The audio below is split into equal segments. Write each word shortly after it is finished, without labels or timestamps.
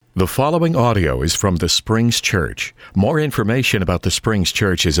The following audio is from the Springs Church. More information about the Springs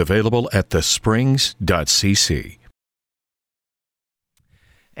Church is available at thesprings.cc.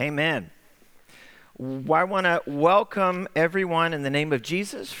 Amen. I want to welcome everyone in the name of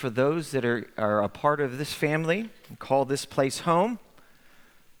Jesus. For those that are a part of this family and call this place home,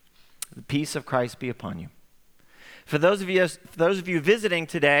 the peace of Christ be upon you. For those of you visiting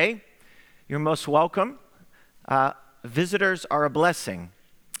today, you're most welcome. Visitors are a blessing.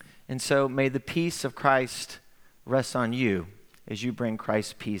 And so may the peace of Christ rest on you as you bring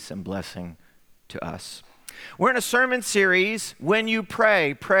Christ's peace and blessing to us. We're in a sermon series, When You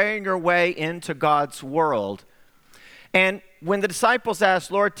Pray, praying your way into God's world. And when the disciples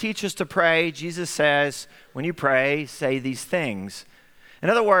asked, Lord, teach us to pray, Jesus says, when you pray, say these things. In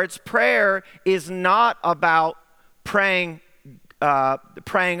other words, prayer is not about praying the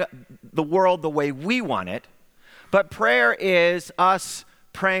world the way we want it, but prayer is us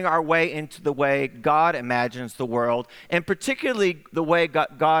praying our way into the way God imagines the world, and particularly the way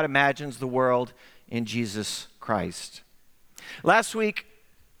God imagines the world in Jesus Christ. Last week,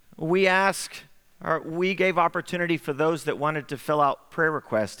 we gave opportunity for those that wanted to fill out prayer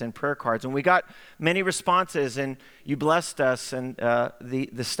requests and prayer cards, and we got many responses, and you blessed us and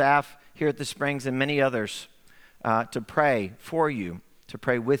the staff here at the Springs and many others to pray for you, to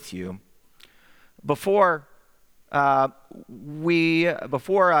pray with you. Before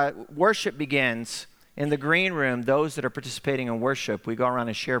worship begins, in the green room, those that are participating in worship, we go around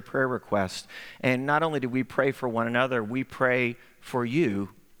and share prayer requests. And not only do we pray for one another, we pray for you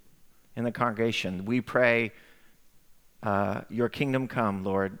in the congregation. We pray, your kingdom come,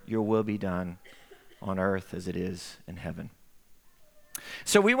 Lord, your will be done on earth as it is in heaven.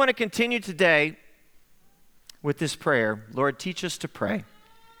 So we want to continue today with this prayer. Lord, teach us to pray.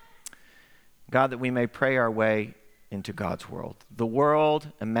 God, that we may pray our way into God's world, the world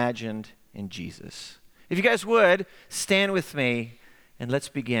imagined in Jesus. If you guys would, stand with me and let's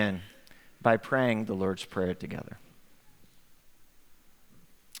begin by praying the Lord's Prayer together.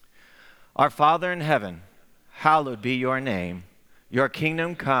 Our Father in heaven, hallowed be your name. Your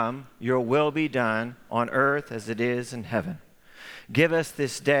kingdom come, your will be done on earth as it is in heaven. Give us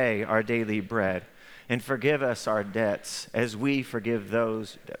this day our daily bread, and forgive us our debts as we forgive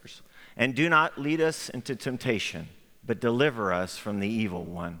those debtors. And do not lead us into temptation, but deliver us from the evil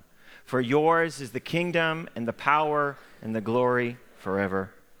one. For yours is the kingdom and the power and the glory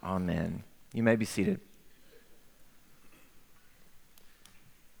forever. Amen. You may be seated.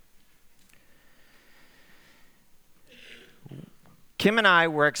 Kim and I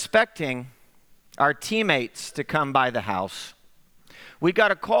were expecting our teammates to come by the house. We got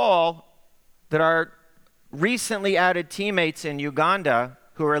a call that our recently added teammates in Uganda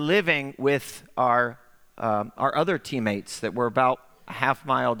who are living with our other teammates that were about a half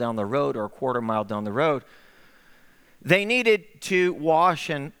mile down the road or a quarter mile down the road, they needed to wash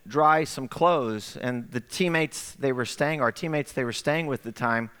and dry some clothes. And the teammates they were staying with at the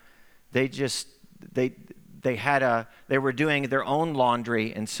time, they were doing their own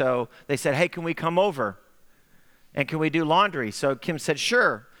laundry. And so they said, hey, can we come over? And can we do laundry? So Kim said,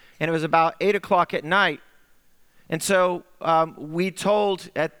 sure. And it was about 8 o'clock at night. And so we told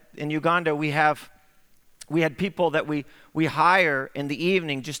in Uganda, we had people that we hire in the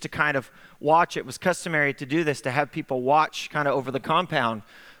evening just to kind of watch. It was customary to do this, to have people watch kind of over the compound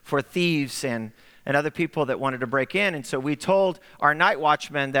for thieves and other people that wanted to break in. And so we told our night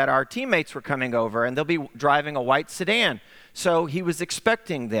watchman that our teammates were coming over and they'll be driving a white sedan. So he was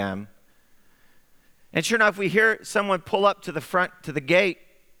expecting them. And sure enough, we hear someone pull up to the front, to the gate,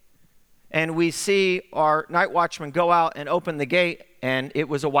 and we see our night watchman go out and open the gate, and it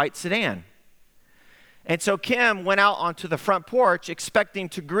was a white sedan. And so Kim went out onto the front porch expecting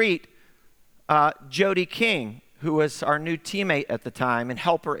to greet Jody King, who was our new teammate at the time, and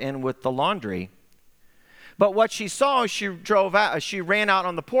help her in with the laundry. But what she saw, she ran out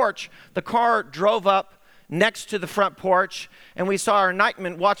on the porch. The car drove up next to the front porch, and we saw our night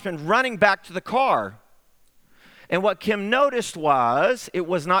watchman running back to the car. And what Kim noticed was it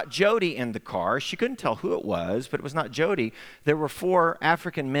was not Jody in the car. She couldn't tell who it was, but it was not Jody. There were 4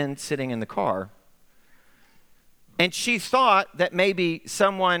 African men sitting in the car. And she thought that maybe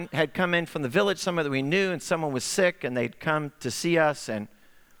someone had come in from the village, someone that we knew, and someone was sick, and they'd come to see us.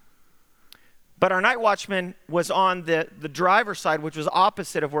 But our night watchman was on the driver's side, which was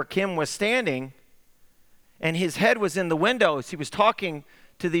opposite of where Kim was standing, and his head was in the windows. He was talking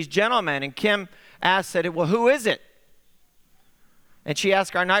to these gentlemen, and Kim said, well, who is it? And she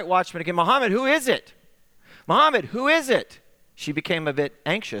asked our night watchman again, Muhammad, who is it? Muhammad, who is it? She became a bit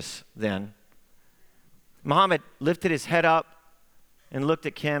anxious then. Muhammad lifted his head up, and looked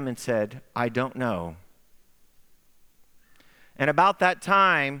at Kim and said, "I don't know." And about that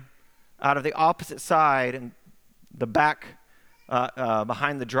time, out of the opposite side and the back,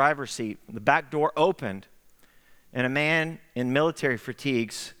 behind the driver's seat, the back door opened, and a man in military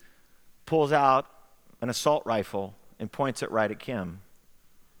fatigues pulls out an assault rifle and points it right at Kim.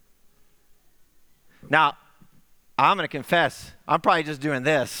 Now, I'm going to confess, I'm probably just doing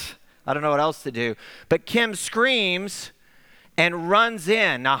this. I don't know what else to do. But Kim screams and runs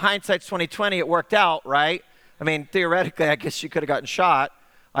in. Now, hindsight's 20/20, it worked out, right? I mean, theoretically, I guess she could have gotten shot.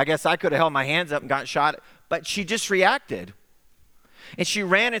 I guess I could have held my hands up and gotten shot. But she just reacted. And she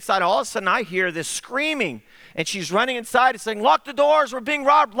ran inside. All of a sudden, I hear this screaming. And she's running inside and saying, "Lock the doors, we're being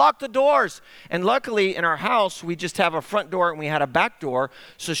robbed, lock the doors." And luckily, in our house, we just have a front door and we had a back door.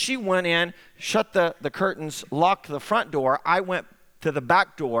 So she went in, shut the curtains, locked the front door. I went to the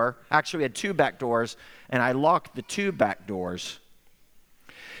back door. Actually, we had two back doors, and I locked the two back doors.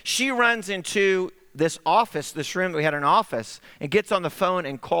 She runs into this office, this room, we had an office, and gets on the phone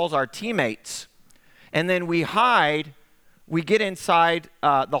and calls our teammates. And then we hide. We get inside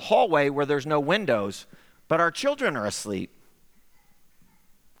the hallway where there's no windows, but our children are asleep.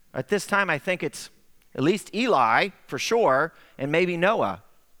 At this time, I think it's at least Eli, for sure, and maybe Noah.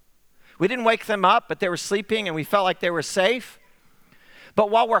 We didn't wake them up, but they were sleeping, and we felt like they were safe. But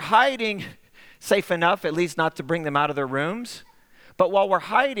while we're hiding, safe enough, at least not to bring them out of their rooms, but while we're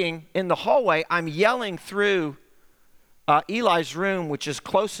hiding in the hallway, I'm yelling through Eli's room, which is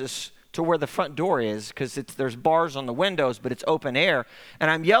closest to where the front door is, because there's bars on the windows, but it's open air. And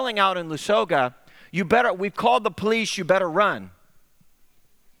I'm yelling out in Lusoga, we've called the police, you better run.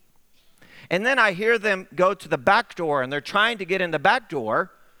 And then I hear them go to the back door, and they're trying to get in the back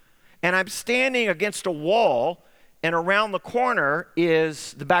door, and I'm standing against a wall, and around the corner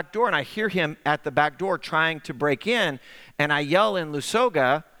is the back door, and I hear him at the back door trying to break in, and I yell in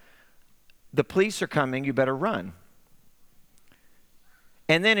Lusoga, "The police are coming, you better run."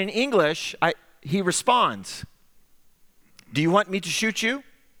 And then in English, he responds, "Do you want me to shoot you?"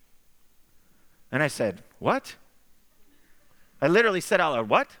 And I said, "What?" I literally said out loud,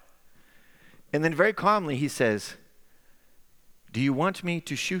 "What?" And then very calmly he says, "Do you want me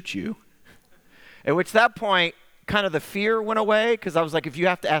to shoot you?" At which that point, kind of the fear went away, because I was like, if you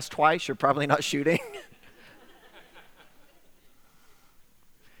have to ask twice, you're probably not shooting.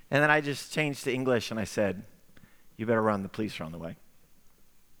 And then I just changed to English and I said, "You better run, the police are on the way."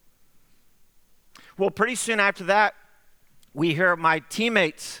 Well, pretty soon after that, we hear my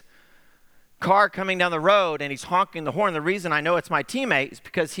teammate's car coming down the road, and he's honking the horn. The reason I know it's my teammate is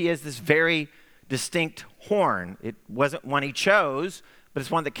because he has this very distinct horn. It wasn't one he chose, but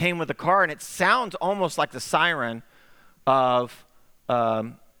it's one that came with the car, and it sounds almost like the siren of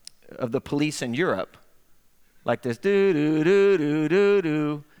the police in Europe. Like this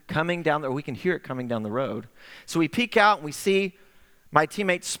do-do-do-do-do-do coming down there. We can hear it coming down the road. So we peek out, and we see my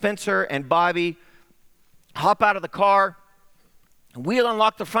teammates Spencer and Bobby hop out of the car. We'll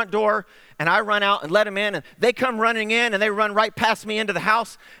unlock the front door, and I run out and let them in, and they come running in, and they run right past me into the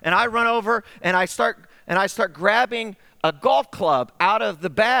house, and I run over, and I start grabbing a golf club out of the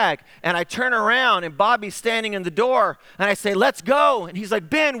bag, and I turn around, and Bobby's standing in the door, and I say, "Let's go." And he's like,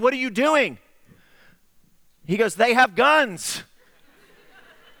 "Ben, what are you doing?" He goes, "They have guns."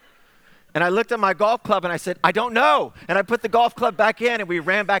 And I looked at my golf club, and I said, "I don't know." And I put the golf club back in, and we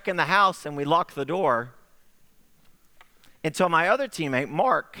ran back in the house, and we locked the door. Until my other teammate,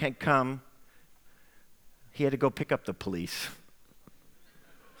 Mark, had come. He had to go pick up the police.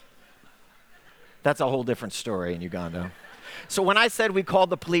 That's a whole different story in Uganda. So when I said we called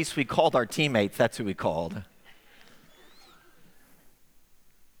the police, we called our teammates. That's who we called.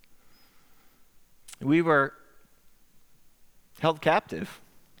 We were held captive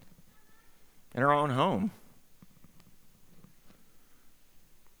in our own home.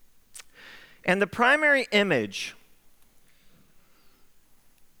 And the primary image,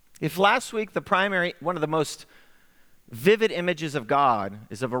 if last week one of the most vivid images of God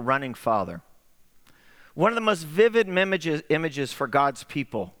is of a running father, one of the most vivid images for God's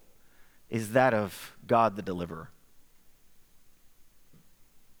people is that of God the deliverer.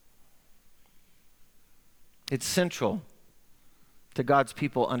 It's central to God's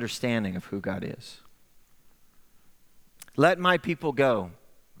people understanding of who God is. "Let my people go,"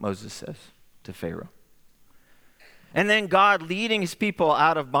 Moses says to Pharaoh. And then God leading his people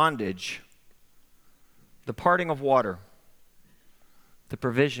out of bondage, the parting of water, the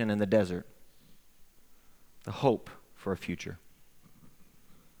provision in the desert, the hope for a future.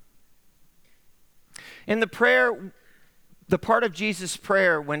 In the prayer, the part of Jesus'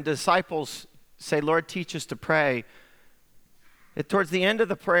 prayer when disciples say, "Lord, teach us to pray," Towards the end of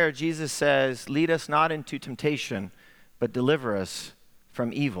the prayer, Jesus says, lead us not into temptation, but deliver us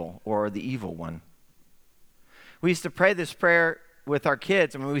from evil or the evil one. We used to pray this prayer with our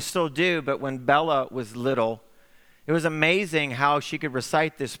kids. I mean, we still do, but when Bella was little, it was amazing how she could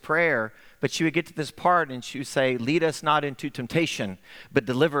recite this prayer, but she would get to this part and she would say, lead us not into temptation, but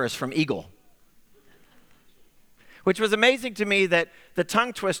deliver us from evil. Which was amazing to me that the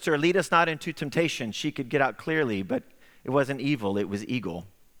tongue twister, lead us not into temptation, she could get out clearly, but it wasn't evil, it was eagle.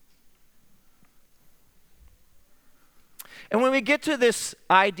 And when we get to this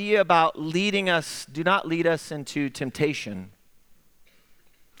idea about leading us, do not lead us into temptation.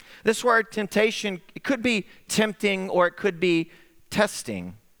 This word temptation, it could be tempting or it could be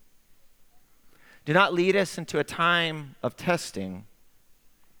testing. Do not lead us into a time of testing.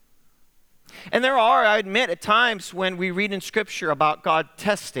 And there are, I admit, at times when we read in Scripture about God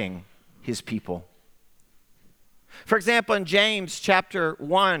testing his people. For example, in James chapter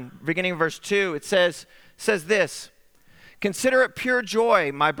 1, beginning of verse 2, it says this, consider it pure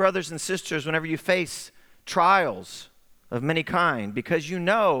joy, my brothers and sisters, whenever you face trials of many kind, because you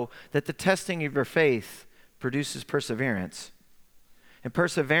know that the testing of your faith produces perseverance. And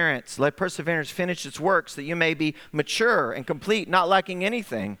let perseverance finish its works, that you may be mature and complete, not lacking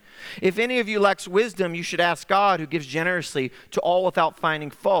anything. If any of you lacks wisdom, you should ask God, who gives generously to all without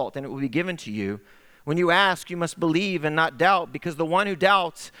finding fault, and it will be given to you. When you ask, you must believe and not doubt, because the one who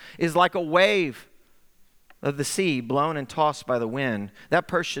doubts is like a wave of the sea, blown and tossed by the wind. That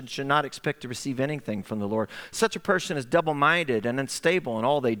person should not expect to receive anything from the Lord. Such a person is double-minded and unstable in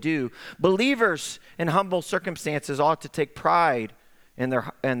all they do. Believers in humble circumstances ought to take pride in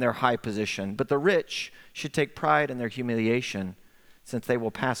their high position, but the rich should take pride in their humiliation, since they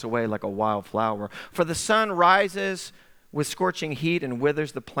will pass away like a wild flower. For the sun rises with scorching heat and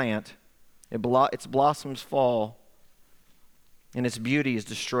withers the plant. Its blossoms fall, and its beauty is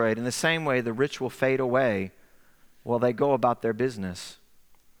destroyed. In the same way, the rich will fade away while they go about their business.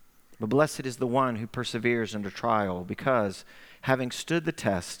 But blessed is the one who perseveres under trial, because having stood the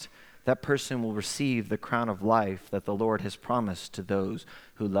test, that person will receive the crown of life that the Lord has promised to those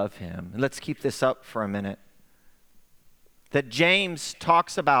who love him. And let's keep this up for a minute. That James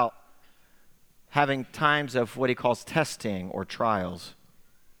talks about having times of what he calls testing or trials.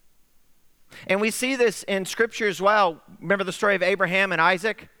 And we see this in Scripture as well. Remember the story of Abraham and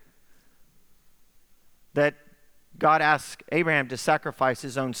Isaac? That God asked Abraham to sacrifice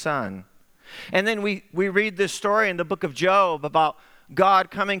his own son. And then we read this story in the book of Job about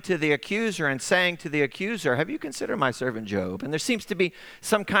God coming to the accuser and saying to the accuser, have you considered my servant Job? And there seems to be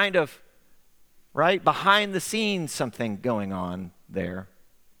some kind of, behind the scenes something going on there.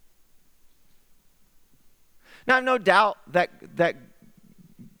 Now, I have no doubt that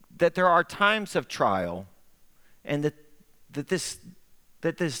there are times of trial and that this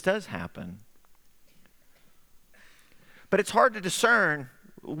does happen. But it's hard to discern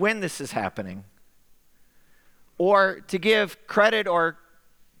when this is happening, or to give credit or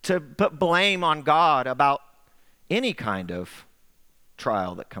to put blame on God about any kind of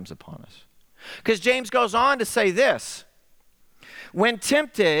trial that comes upon us. Because James goes on to say this, when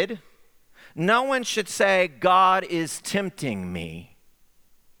tempted, no one should say, God is tempting me.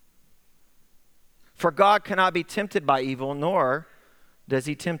 For God cannot be tempted by evil, nor does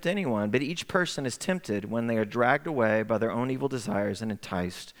he tempt anyone. But each person is tempted when they are dragged away by their own evil desires and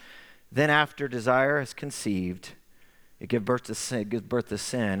enticed. Then after desire is conceived, it gives birth to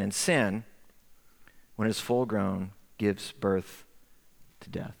sin. And sin, when it is full grown, gives birth to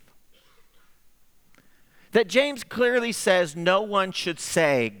death. That James clearly says no one should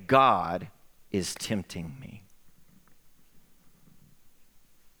say, God is tempting me.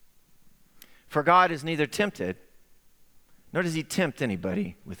 For God is neither tempted, nor does he tempt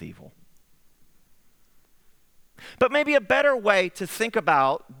anybody with evil. But maybe a better way to think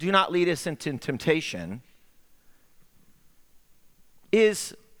about do not lead us into temptation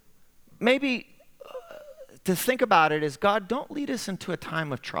is maybe to think about it as God, don't lead us into a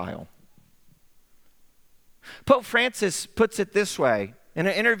time of trial. Pope Francis puts it this way. In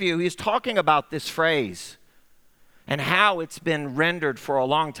an interview, he's talking about this phrase and how it's been rendered for a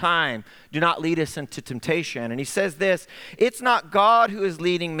long time, do not lead us into temptation. And he says this, it's not God who is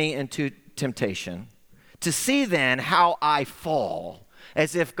leading me into temptation, to see then how I fall,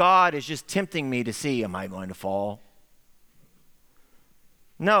 as if God is just tempting me to see, am I going to fall?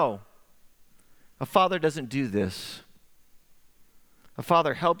 No, a father doesn't do this. A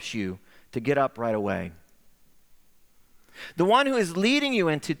father helps you to get up right away. The one who is leading you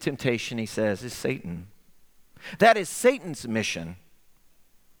into temptation, he says, is Satan. That is Satan's mission.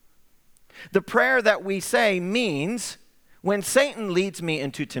 The prayer that we say means When Satan leads me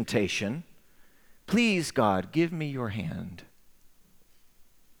into temptation, please, God, give me your hand.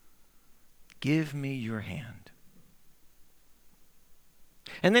 Give me your hand.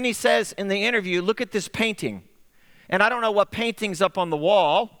 And then he says in the interview, look at this painting. And I don't know what painting's up on the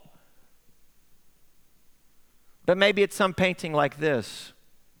wall, but maybe it's some painting like this.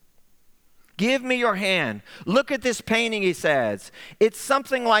 Give me your hand. Look at this painting, he says. It's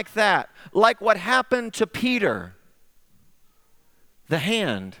something like that, like what happened to Peter. The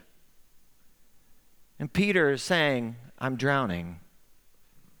hand. And Peter is saying, I'm drowning.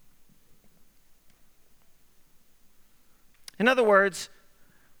 In other words,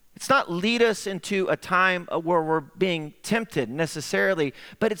 it's not lead us into a time where we're being tempted necessarily,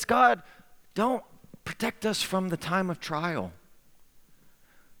 but it's God, don't protect us from the time of trial.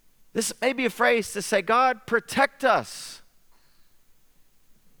 This may be a phrase to say, God, protect us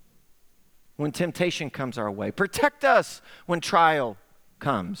when temptation comes our way. Protect us when trial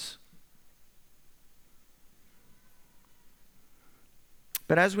comes.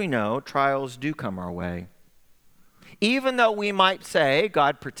 But as we know, trials do come our way. Even though we might say,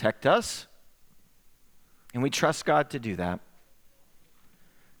 God, protect us, and we trust God to do that,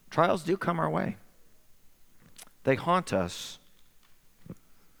 trials do come our way. They haunt us,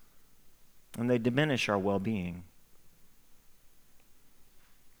 and they diminish our well-being.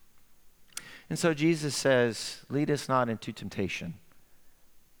 And so Jesus says, lead us not into temptation,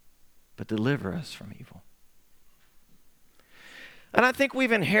 but deliver us from evil. And I think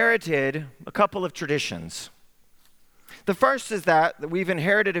we've inherited a couple of traditions. The first is that we've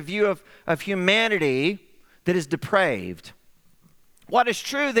inherited a view of humanity that is depraved. What is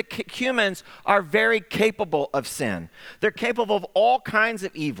true that humans are very capable of sin. They're capable of all kinds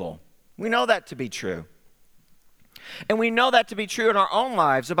of evil. We know that to be true. And we know that to be true in our own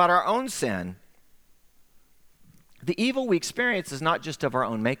lives about our own sin. The evil we experience is not just of our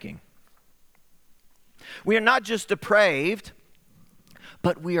own making. We are not just depraved,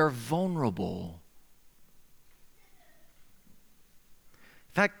 but we are vulnerable.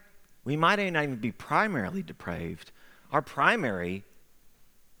 In fact, we might not even be primarily depraved. Our primary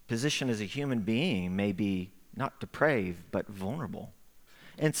position as a human being may be not depraved, but vulnerable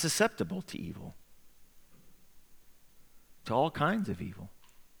and susceptible to evil, to all kinds of evil.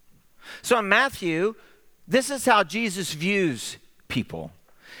 So in Matthew, this is how Jesus views people.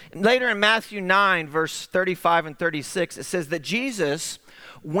 And later in Matthew 9, verse 35 and 36, it says that Jesus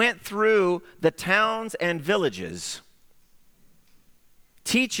went through the towns and villages,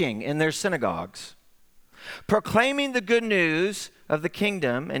 teaching in their synagogues, proclaiming the good news of the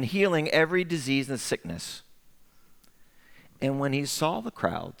kingdom and healing every disease and sickness. And when he saw the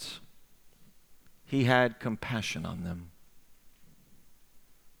crowds, he had compassion on them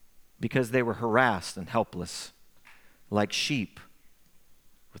because they were harassed and helpless, like sheep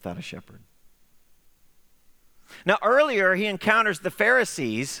without a shepherd. Now, earlier he encounters the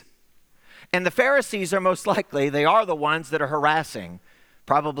Pharisees, and the Pharisees are most likely, they are the ones that are harassing.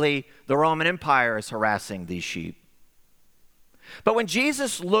 Probably the Roman Empire is harassing these sheep. But when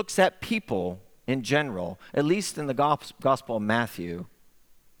Jesus looks at people in general, at least in the Gospel of Matthew,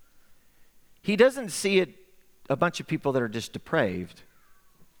 he doesn't see a bunch of people that are just depraved.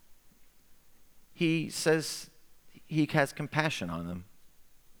 He says he has compassion on them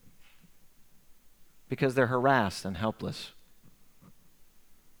because they're harassed and helpless,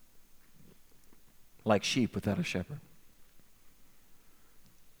 like sheep without a shepherd.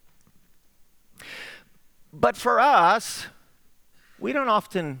 But for us, we don't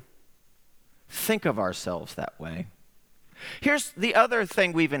often think of ourselves that way. Here's the other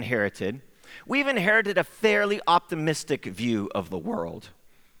thing we've inherited. We've inherited a fairly optimistic view of the world.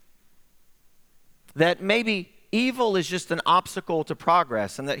 That maybe evil is just an obstacle to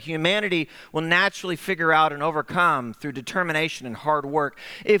progress and that humanity will naturally figure out and overcome through determination and hard work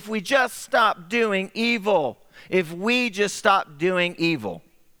if we just stop doing evil. If we just stop doing evil.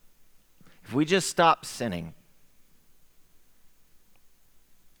 If we just stop sinning.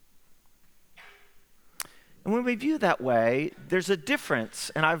 And when we view that way, there's a difference,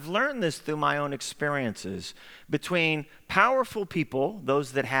 and I've learned this through my own experiences, between powerful people,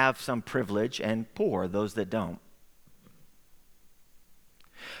 those that have some privilege, and poor, those that don't.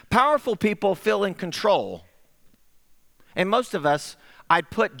 Powerful people feel in control. And most of us,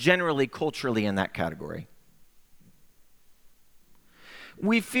 I'd put generally culturally in that category.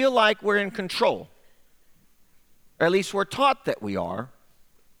 We feel like we're in control. Or at least we're taught that we are.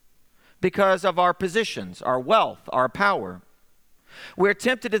 Because of our positions, our wealth, our power. We're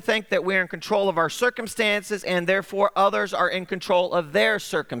tempted to think that we're in control of our circumstances and therefore others are in control of their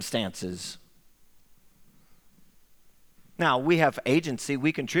circumstances. Now, we have agency.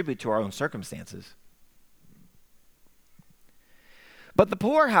 We contribute to our own circumstances. But the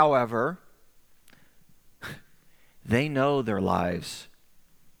poor, however, they know their lives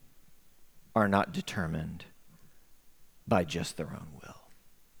are not determined by just their own will.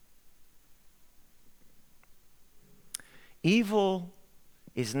 Evil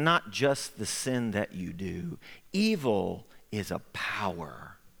is not just the sin that you do. Evil is a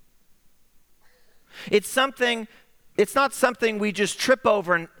power. It's not something we just trip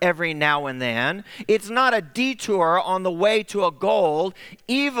over every now and then. It's not a detour on the way to a goal.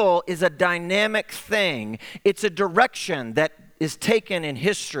 Evil is a dynamic thing. It's a direction that is taken in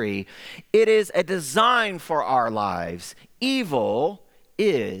history. It is a design for our lives. Evil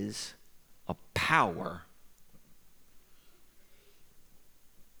is a power.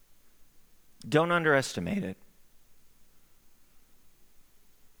 Don't underestimate it.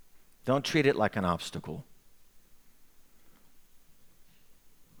 Don't treat it like an obstacle.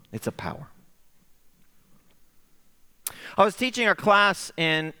 It's a power. I was teaching a class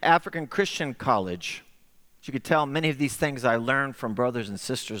in African Christian college. As you could tell, many of these things I learned from brothers and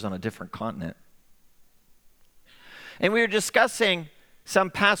sisters on a different continent. And we were discussing some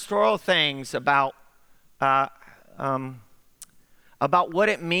pastoral things about what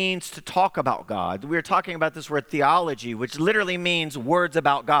it means to talk about God. We were talking about this word theology, which literally means words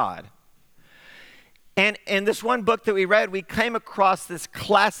about God. And in this one book that we read, we came across this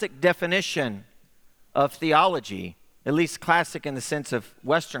classic definition of theology, at least classic in the sense of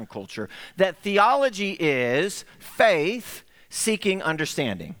Western culture, that theology is faith seeking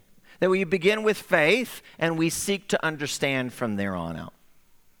understanding. That we begin with faith and we seek to understand from there on out.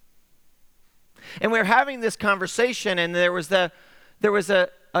 And we were having this conversation, and there was a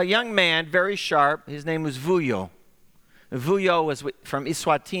young man, very sharp. His name was Vuyo. Vuyo was from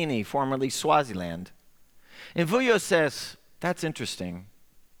Eswatini, formerly Swaziland. And Vuyo says, that's interesting.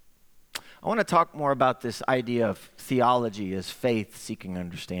 I want to talk more about this idea of theology as faith seeking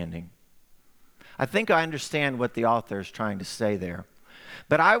understanding. I think I understand what the author is trying to say there.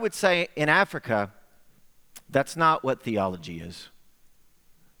 But I would say in Africa, that's not what theology is.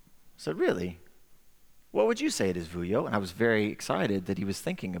 I said, really? What would you say it is, Vuyo? And I was very excited that he was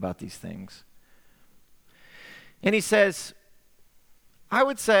thinking about these things. And he says, I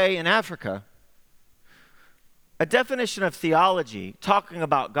would say in Africa, a definition of theology, talking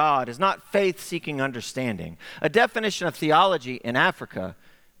about God, is not faith-seeking understanding. A definition of theology in Africa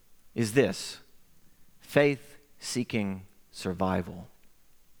is this: faith-seeking survival.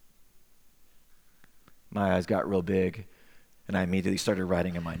 My eyes got real big, and I immediately started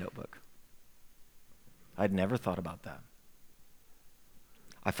writing in my notebook. I'd never thought about that.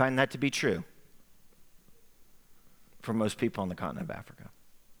 I find that to be true for most people on the continent of Africa.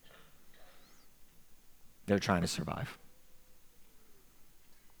 They're trying to survive.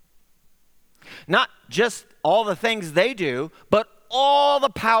 Not just all the things they do, but all the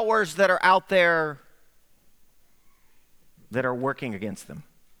powers that are out there that are working against them.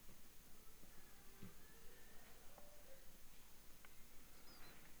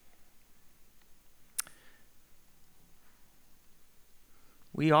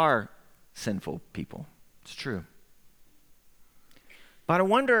 We are sinful people. It's true. But I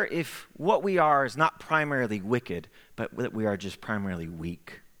wonder if what we are is not primarily wicked, but that we are just primarily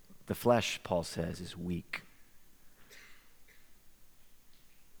weak. The flesh, Paul says, is weak.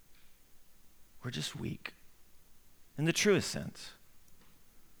 We're just weak in the truest sense.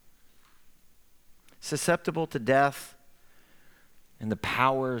 Susceptible to death and the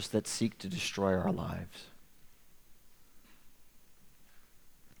powers that seek to destroy our lives.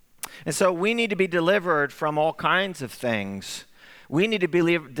 And so we need to be delivered from all kinds of things. We need to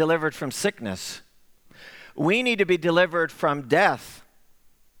be delivered from sickness. We need to be delivered from death.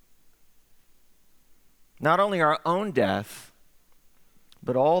 Not only our own death,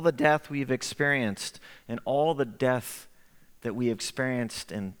 but all the death we've experienced and all the death that we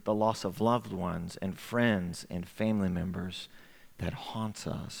experienced in the loss of loved ones and friends and family members that haunts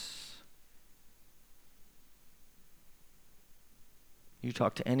us. You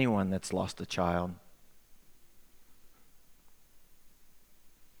talk to anyone that's lost a child.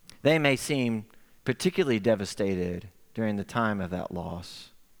 They may seem particularly devastated during the time of that loss.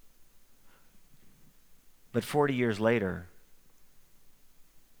 But 40 years later,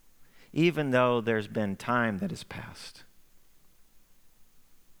 even though there's been time that has passed,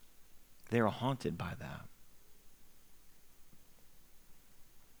 they're haunted by that.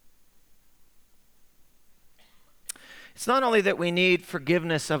 It's not only that we need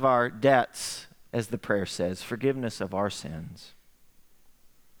forgiveness of our debts, as the prayer says, forgiveness of our sins,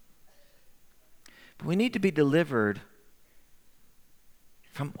 but we need to be delivered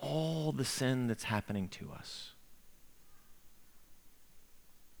from all the sin that's happening to us.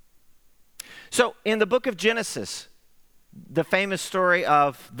 So in the book of Genesis, the famous story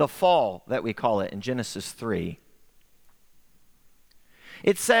of the fall that we call it in Genesis 3,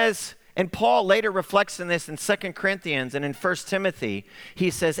 it says, and Paul later reflects on this in 2 Corinthians and in 1 Timothy, he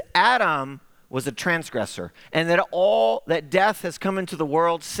says Adam was a transgressor, and that death has come into the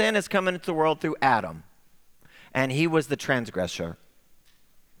world, sin has come into the world through Adam, and he was the transgressor.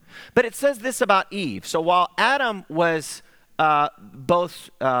 But it says this about Eve. So while Adam was he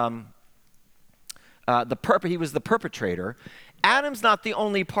was the perpetrator, Adam's not the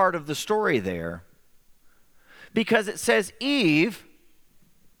only part of the story there, because it says Eve,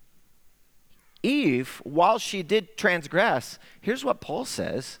 while she did transgress, here's what Paul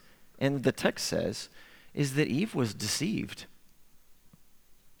says, and the text says, is that Eve was deceived.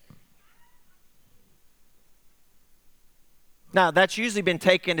 Now, that's usually been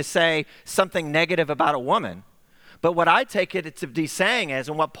taken to say something negative about a woman. But what I take it to be saying is,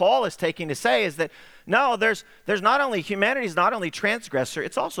 and what Paul is taking to say is that, no, there's not only, humanity is not only transgressor,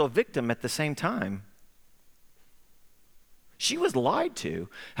 it's also a victim at the same time. She was lied to.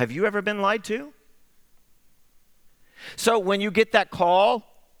 Have you ever been lied to? So when you get that call,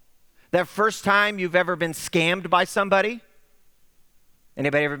 that first time you've ever been scammed by somebody,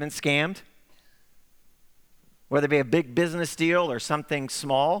 anybody ever been scammed? Whether it be a big business deal or something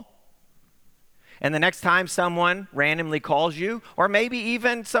small. And the next time someone randomly calls you, or maybe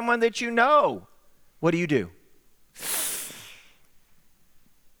even someone that you know, what do?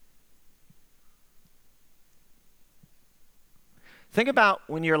 Think about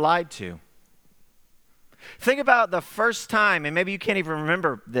when you're lied to. Think about the first time, and maybe you can't even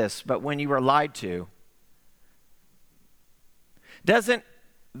remember this, but when you were lied to. Doesn't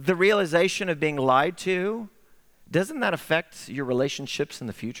the realization of being lied to, doesn't that affect your relationships in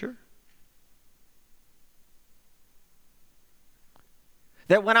the future?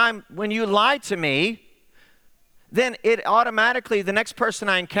 That when you lie to me, then it automatically, the next person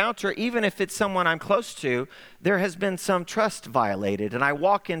I encounter, even if it's someone I'm close to, there has been some trust violated. And I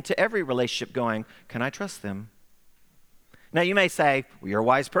walk into every relationship going, can I trust them? Now you may say, well, you're a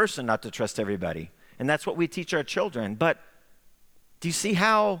wise person not to trust everybody. And that's what we teach our children. But do you see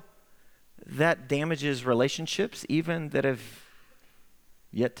how that damages relationships, even that have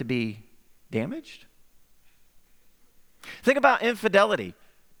yet to be damaged? Think about infidelity.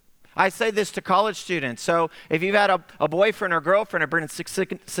 I say this to college students. So if you've had a boyfriend or girlfriend or been in a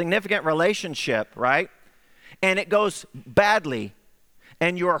significant relationship, right, and it goes badly,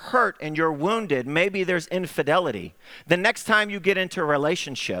 and you're hurt and you're wounded, maybe there's infidelity. The next time you get into a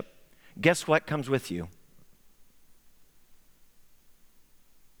relationship, guess what comes with you?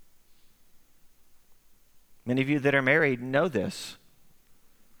 Many of you that are married know this,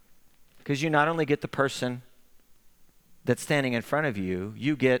 because you not only get the person that's standing in front of you,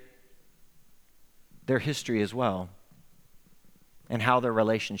 you get their history as well, and how their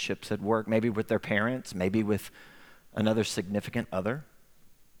relationships had worked, maybe with their parents, maybe with another significant other.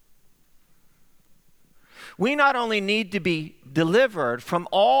 We not only need to be delivered from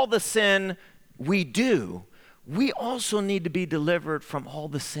all the sin we do, we also need to be delivered from all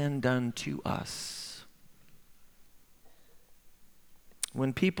the sin done to us.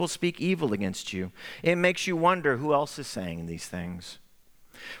 When people speak evil against you, it makes you wonder who else is saying these things.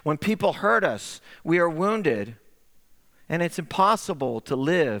 When people hurt us, we are wounded, and it's impossible to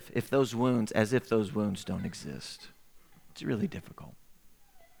live as if those wounds don't exist. It's really difficult.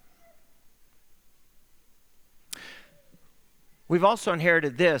 We've also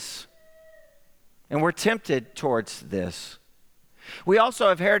inherited this, and we're tempted towards this. We also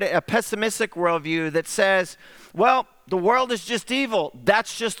have inherited a pessimistic worldview that says, well, the world is just evil.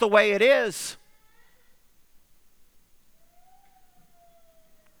 That's just the way it is.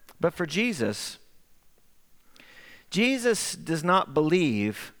 But for Jesus does not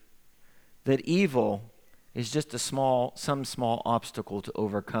believe that evil is just some small obstacle to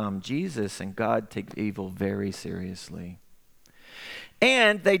overcome. Jesus and God take evil very seriously.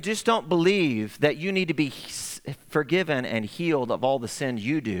 And they just don't believe that you need to be forgiven and healed of all the sin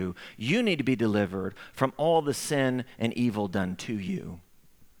you do. You need to be delivered from all the sin and evil done to you.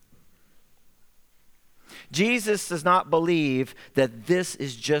 Jesus does not believe that this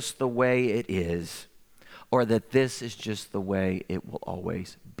is just the way it is, or that this is just the way it will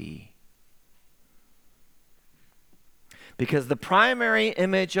always be. Because the primary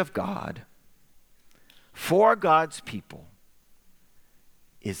image of God for God's people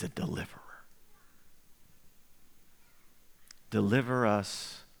is a deliverer. Deliver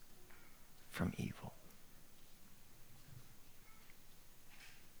us from evil.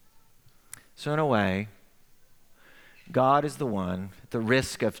 So in a way, God is the one, at the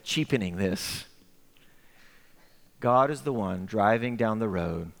risk of cheapening this, God is the one driving down the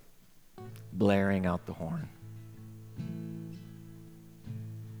road, blaring out the horn.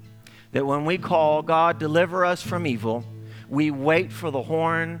 That when we call, God, deliver us from evil, we wait for the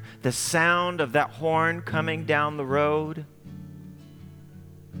horn, the sound of that horn coming down the road,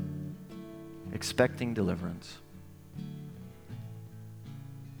 expecting deliverance.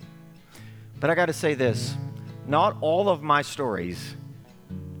 But I got to say this, not all of my stories,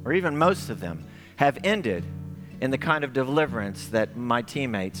 or even most of them, have ended in the kind of deliverance that my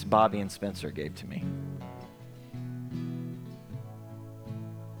teammates, Bobby and Spencer, gave to me.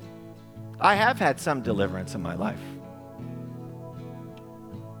 I have had some deliverance in my life.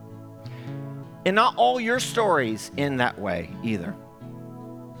 And not all your stories end that way either.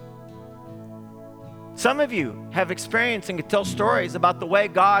 Some of you have experienced and can tell stories about the way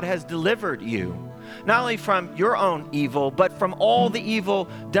God has delivered you, not only from your own evil, but from all the evil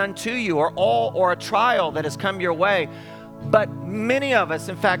done to you, or a trial that has come your way. But many of us,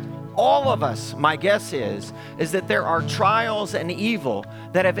 in fact, all of us, my guess is that there are trials and evil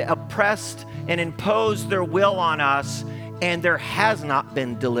that have oppressed and imposed their will on us, and there has not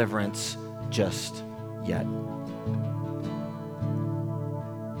been deliverance just yet.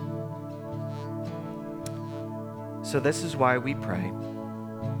 So this is why we pray,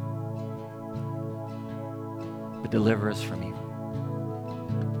 but deliver us from evil.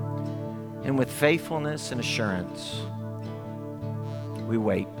 And with faithfulness and assurance, we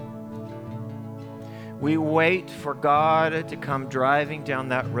wait. We wait for God to come driving down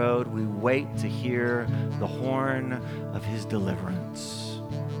that road. We wait to hear the horn of his deliverance.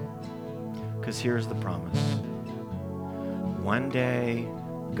 Because here's the promise. One day,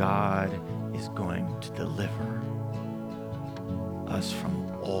 God is going to deliver us from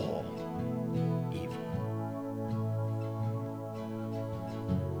all evil.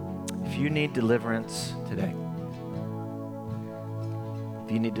 If you need deliverance today,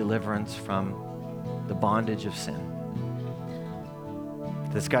 if you need deliverance from the bondage of sin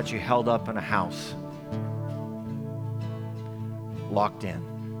that's got you held up in a house, locked in,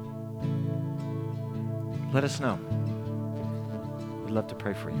 let us know. We'd love to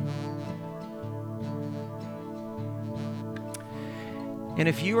pray for you. And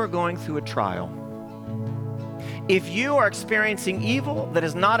if you are going through a trial, if you are experiencing evil that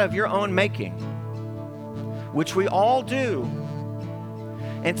is not of your own making, which we all do,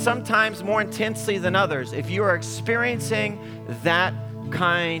 and sometimes more intensely than others, if you are experiencing that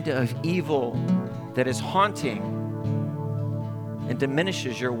kind of evil that is haunting and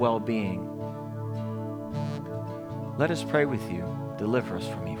diminishes your well-being, let us pray with you. Deliver us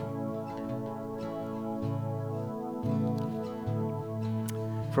from evil.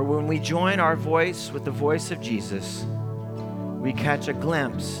 For when we join our voice with the voice of Jesus, we catch a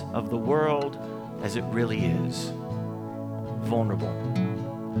glimpse of the world as it really is. Vulnerable,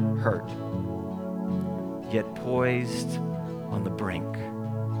 hurt, yet poised on the brink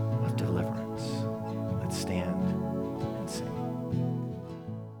of deliverance.